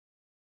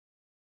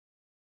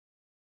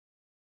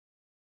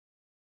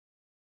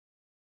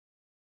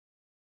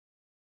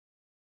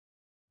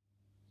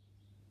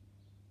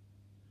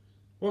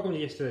Welcome to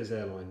yesterday's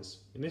Airlines.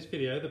 In this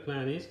video the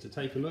plan is to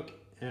take a look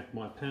at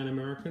my Pan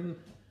American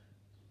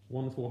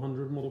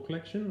 1400 model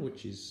collection,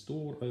 which is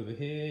stored over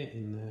here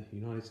in the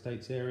United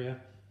States area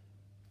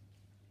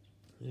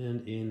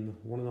and in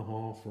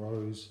 1.5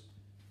 rows,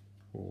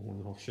 or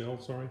 1.5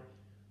 shelves, sorry,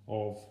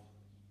 of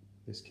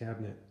this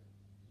cabinet.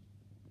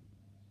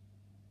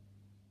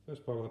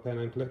 First part of the Pan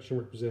Am collection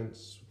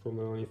represents from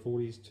the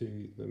 1940s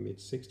to the mid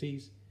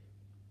 60s.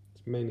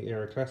 It's mainly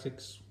Aero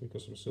Classics. We've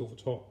got some silver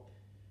top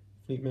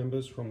fleet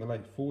members from the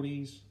late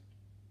 40s,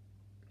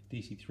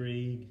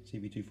 DC-3,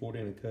 CV-240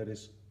 and a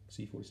Curtiss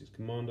C-46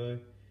 Commando,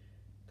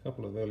 a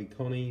couple of early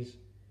Connies,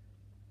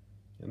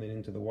 and then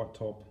into the white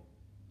top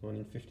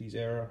 1950s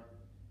era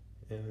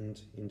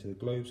and into the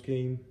globe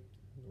scheme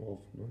of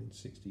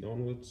 1960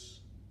 onwards.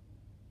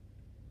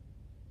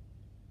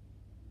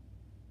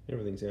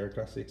 Everything's Aero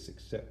Classics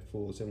except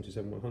for the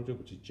 727-100,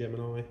 which is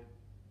Gemini,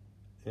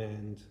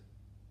 and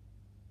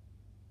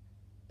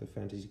the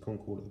Fantasy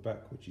Concorde at the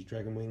back, which is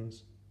Dragon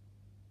Wings.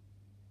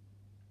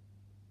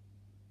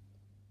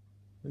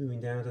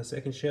 Moving down to the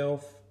second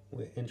shelf,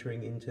 we're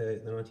entering into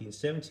the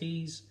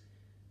 1970s,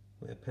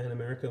 where Pan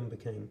American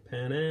became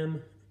Pan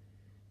Am.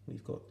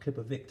 We've got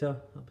Clipper Victor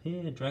up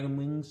here, Dragon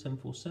Wings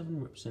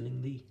 747,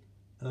 representing the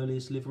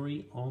earliest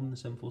livery on the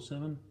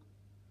 747.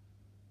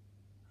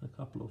 A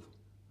couple of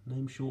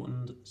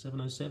name-shortened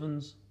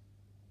 707s.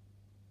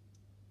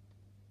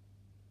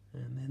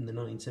 And then the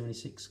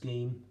 1976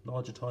 scheme,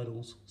 larger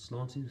titles,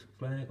 slanted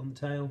flag on the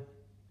tail, on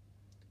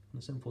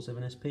the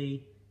 747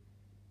 SP,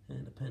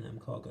 and a Pan Am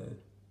Cargo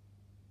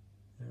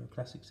Aero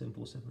Classic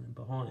 747 in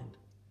behind.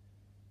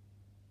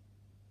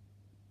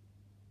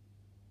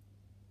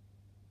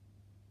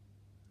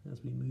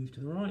 As we move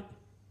to the right,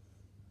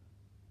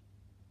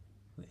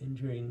 we're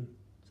entering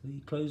to the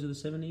close of the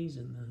 70s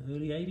and the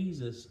early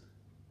 80s as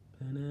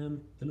Pan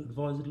Am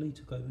ill-advisedly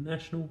took over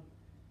National.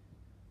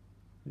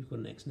 We've got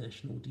an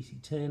ex-National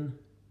DC-10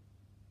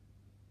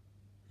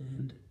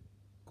 and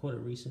quite a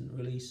recent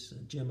release,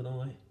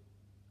 Gemini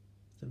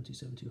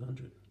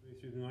 727-200.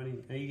 Through the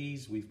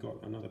 1980s, we've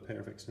got another pair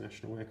of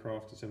ex-National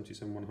aircraft, a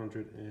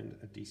 727-100 and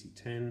a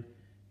DC-10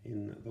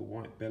 in the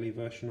white belly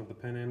version of the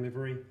Pan Am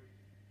livery.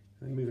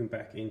 And moving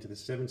back into the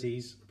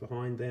 70s,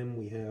 behind them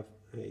we have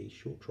a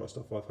short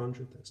TriStar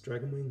 500, that's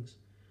Dragon Wings.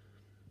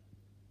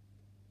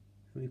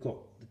 And we've got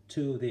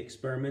two of the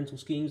experimental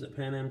schemes that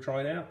Pan Am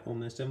tried out on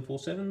their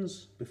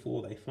 747s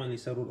before they finally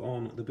settled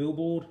on the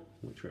billboard,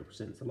 which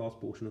represents the last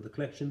portion of the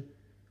collection.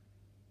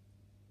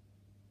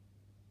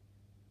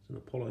 An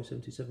Apollo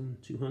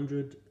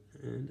 77-200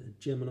 and a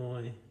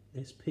Gemini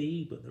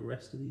SP, but the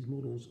rest of these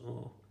models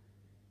are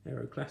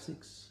Aero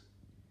Classics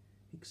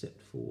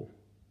except for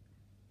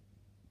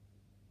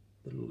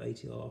the little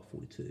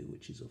ATR-42,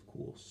 which is of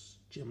course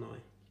Gemini.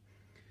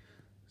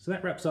 So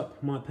that wraps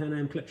up my Pan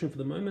Am collection for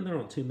the moment. There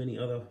aren't too many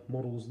other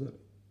models that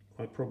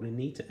I probably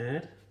need to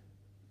add,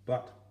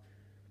 but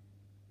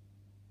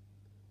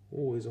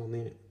always on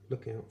the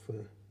lookout for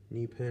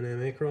new Pan Am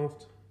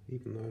aircraft,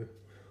 even though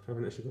I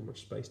haven't actually got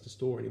much space to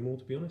store anymore,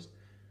 to be honest.